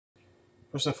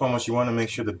First and foremost, you want to make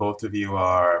sure that both of you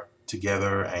are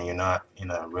together and you're not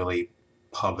in a really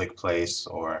public place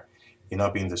or you're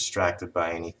not being distracted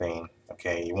by anything.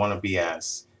 Okay, you want to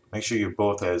make sure you're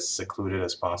both as secluded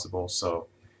as possible. So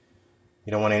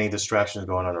you don't want any distractions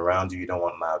going on around you. You don't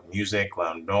want loud music,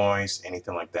 loud noise,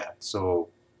 anything like that. So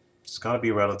it's got to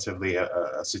be relatively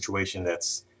a situation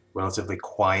that's relatively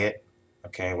quiet.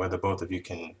 Okay, where the both of you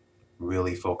can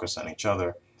really focus on each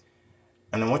other.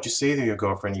 And then what you say to your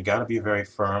girlfriend, you got to be very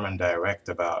firm and direct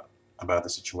about the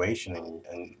situation,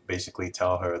 and basically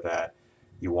tell her that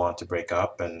you want to break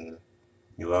up and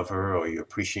you love her or you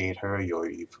appreciate her,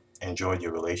 you've enjoyed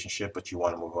your relationship, but you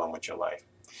want to move on with your life.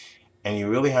 And you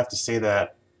really have to say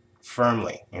that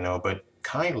firmly, but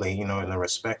kindly, in a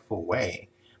respectful way,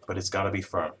 but it's got to be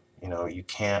firm. You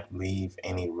can't leave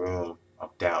any room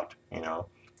of doubt,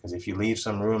 because if you leave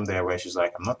some room there where she's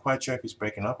like, I'm not quite sure if he's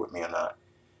breaking up with me or not,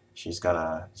 she's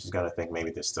gonna think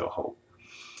maybe there's still hope.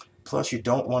 Plus, you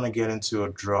don't want to get into a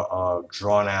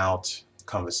drawn out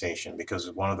conversation,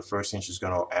 because one of the first things she's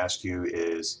going to ask you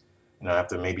is,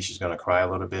 after maybe she's going to cry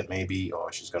a little bit, maybe,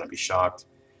 or she's going to be shocked,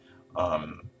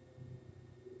 um,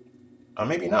 or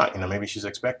maybe not. Maybe she's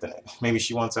expecting it. Maybe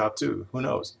she wants out too. Who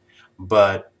knows?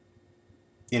 But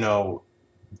you know,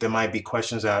 there might be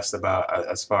questions asked about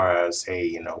as far as,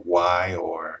 hey, why,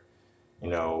 or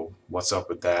what's up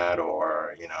with that,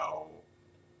 or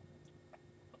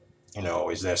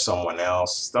is there someone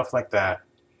else? Stuff like that.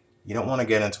 You don't want to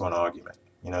get into an argument.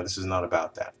 This is not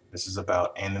about that. This is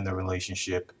about ending the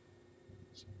relationship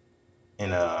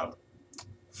in a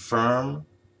firm,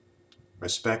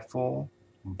 respectful,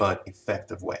 but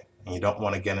effective way. And you don't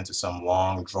want to get into some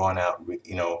long, drawn out,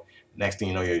 next thing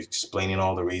you know, you're explaining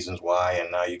all the reasons why,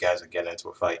 and now you guys are getting into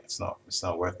a fight. It's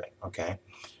not worth it, okay?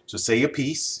 So say your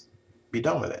piece, be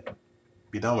done with it.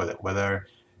 Be done with it. Whether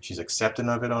she's accepting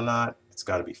of it or not, it's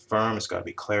got to be firm, it's got to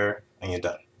be clear, and you're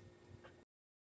done.